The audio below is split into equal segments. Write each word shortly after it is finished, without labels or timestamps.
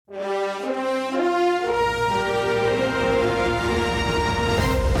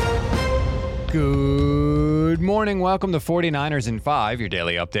Good morning. Welcome to 49ers in 5, your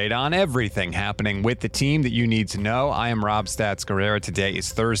daily update on everything happening with the team that you need to know. I am Rob Stats Guerrera. Today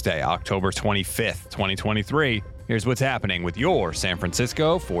is Thursday, October 25th, 2023. Here's what's happening with your San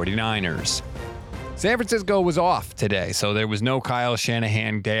Francisco 49ers. San Francisco was off today, so there was no Kyle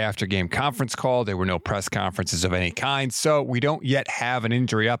Shanahan day after game conference call. There were no press conferences of any kind, so we don't yet have an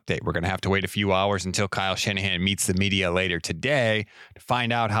injury update. We're going to have to wait a few hours until Kyle Shanahan meets the media later today to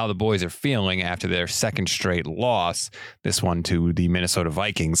find out how the boys are feeling after their second straight loss, this one to the Minnesota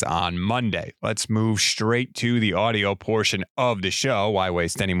Vikings on Monday. Let's move straight to the audio portion of the show. Why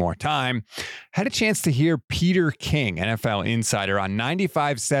waste any more time? Had a chance to hear Peter King, NFL insider, on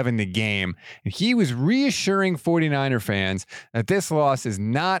 95.7 The Game, and he was reassuring 49er fans that this loss is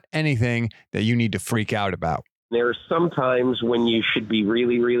not anything that you need to freak out about. There are some times when you should be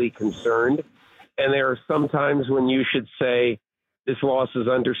really, really concerned, and there are some times when you should say this loss is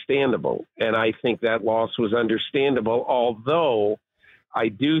understandable. And I think that loss was understandable, although I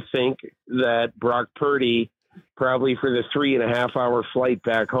do think that Brock Purdy, probably for the 3.5-hour flight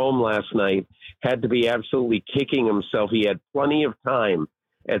back home last night, had to be absolutely kicking himself. He had plenty of time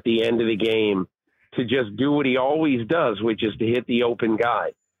at the end of the game to just do what he always does, which is to hit the open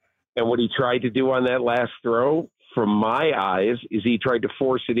guy. And what he tried to do on that last throw, from my eyes, is he tried to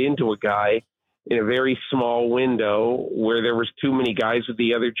force it into a guy in a very small window where there was too many guys with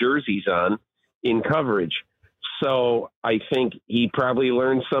the other jerseys on in coverage. So I think he probably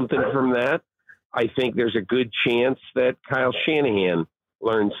learned something from that. I think there's a good chance that Kyle Shanahan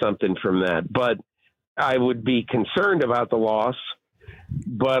learned something from that. But I would be concerned about the loss,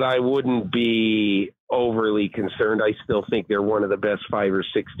 but I wouldn't be overly concerned. I still think they're one of the best 5 or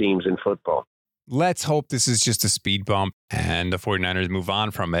 6 teams in football. Let's hope this is just a speed bump and the 49ers move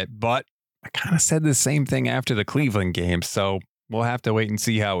on from it. But I kind of said the same thing after the Cleveland game, so we'll have to wait and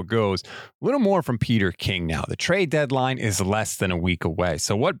see how it goes. A little more from Peter King now. The trade deadline is less than a week away,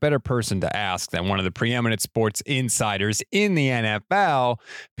 so what better person to ask than one of the preeminent sports insiders in the NFL?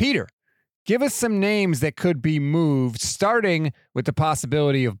 Peter, give us some names that could be moved, starting with the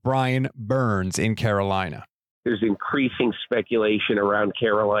possibility of Brian Burns in Carolina. There's increasing speculation around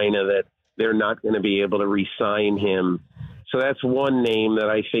Carolina that they're not going to be able to re-sign him. So that's one name that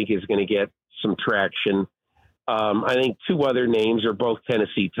I think is going to get some traction. I think 2 other names are both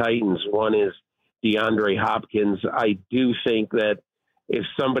Tennessee Titans. One is DeAndre Hopkins. I do think that if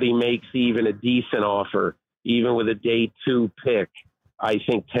somebody makes even a decent offer, even with a day 2 pick, I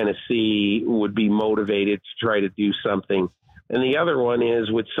think Tennessee would be motivated to try to do something. And the other one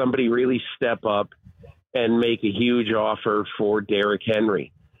is, would somebody really step up and make a huge offer for Derrick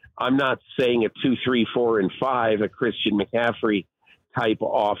Henry? I'm not saying a 2, 3, 4, and 5, a Christian McCaffrey type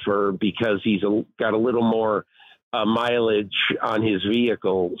offer, because he's got a little more mileage on his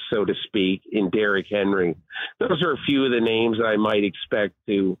vehicle, so to speak, in Derrick Henry. Those are a few of the names that I might expect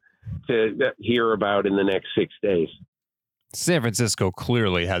to hear about in the next 6 days. San Francisco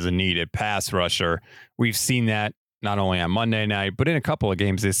clearly has a needed pass rusher. We've seen that not only on Monday night, but in a couple of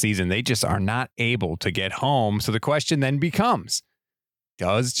games this season. They just are not able to get home. So the question then becomes,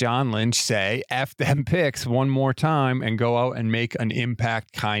 does John Lynch say F them picks one more time and go out and make an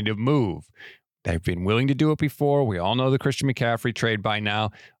impact kind of move? They've been willing to do it before. We all know the Christian McCaffrey trade by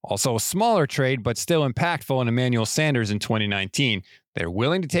now. Also a smaller trade, but still impactful, in Emmanuel Sanders in 2019. They're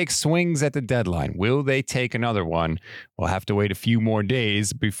willing to take swings at the deadline. Will they take another one? We'll have to wait a few more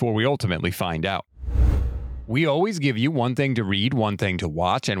days before we ultimately find out. We always give you one thing to read, one thing to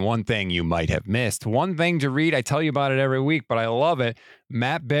watch, and one thing you might have missed. One thing to read, I tell you about it every week, but I love it.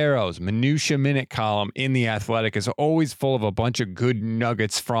 Matt Barrow's Minutia Minute column in The Athletic is always full of a bunch of good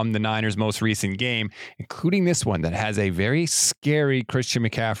nuggets from the Niners' most recent game, including this one that has a very scary Christian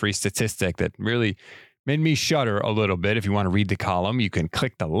McCaffrey statistic that really made me shudder a little bit. If you want to read the column, you can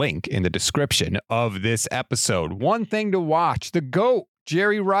click the link in the description of this episode. One thing to watch, the GOAT,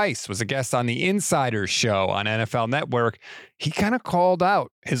 Jerry Rice, was a guest on the Insiders show on NFL Network. He kind of called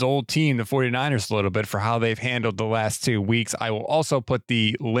out his old team, the 49ers, a little bit for how they've handled the last 2 weeks. I will also put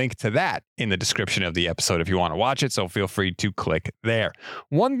the link to that in the description of the episode if you want to watch it, so feel free to click there.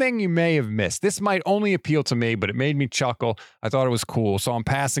 One thing you may have missed, this might only appeal to me, but it made me chuckle. I thought it was cool, so I'm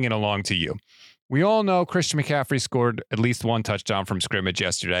passing it along to you. We all know Christian McCaffrey scored at least 1 touchdown from scrimmage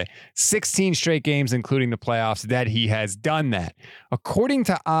yesterday. 16 straight games, including the playoffs, that he has done that. According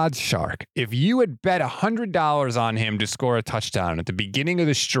to OddsShark, if you had bet $100 on him to score a touchdown at the beginning of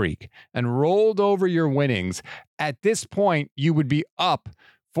the streak and rolled over your winnings, at this point, you would be up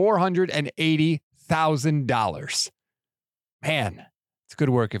 $480,000. Man, it's good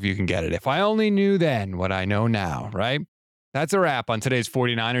work if you can get it. If I only knew then what I know now, right? That's a wrap on today's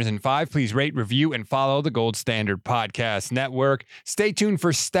 49ers in 5. Please rate, review, and follow the Gold Standard Podcast Network. Stay tuned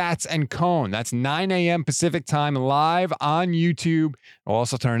for Stats and Cone. That's 9 a.m. Pacific time live on YouTube. We'll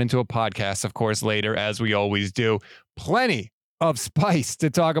also turn into a podcast, of course, later, as we always do. Plenty of spice to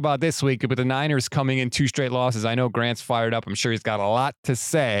talk about this week with the Niners coming in 2 straight losses. I know Grant's fired up. I'm sure he's got a lot to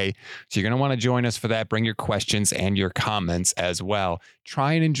say. So you're going to want to join us for that. Bring your questions and your comments as well.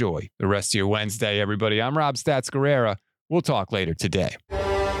 Try and enjoy the rest of your Wednesday, everybody. I'm Rob Stats Guerrera. We'll talk later today.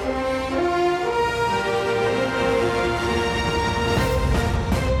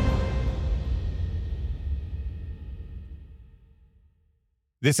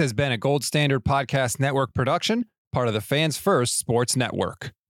 This has been a Gold Standard Podcast Network production, part of the Fans First Sports Network.